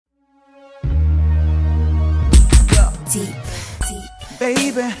deep.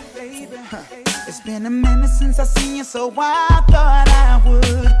 Baby, it's been a minute since I seen you, so I thought I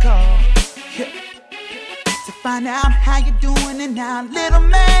would call to find out how you're doing and how little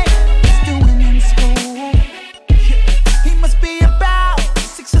man is doing in school. He must be about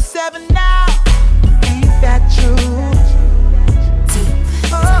 6 or 7 now. Ain't that true?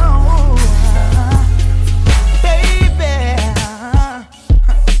 Oh, baby.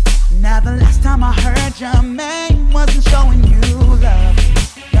 Now the last time I heard your man wasn't showing you love.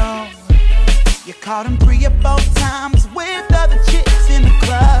 No, you caught him 3 or 4 times with other chicks in the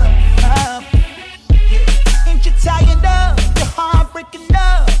club. Ain't you tired of your heart breaking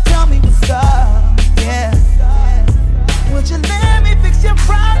up? Tell me what's up, yeah. Would you let me fix your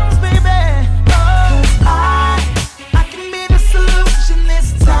problems, baby? Oh, I can be the solution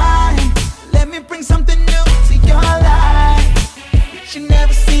this time. Let me bring something new to your life that you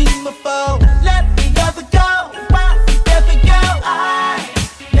never seen before. Let the other go, while together go.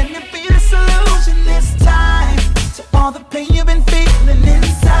 Let me be the solution this time to all the pain you've been feeling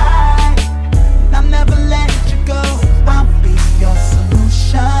inside. And I'll never let you go. I'll be your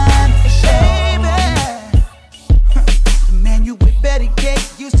solution, baby. The man you with better get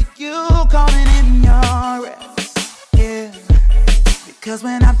used to you calling in your ex. Yeah, because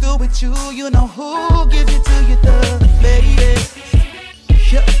when I'm through with you, you know who gives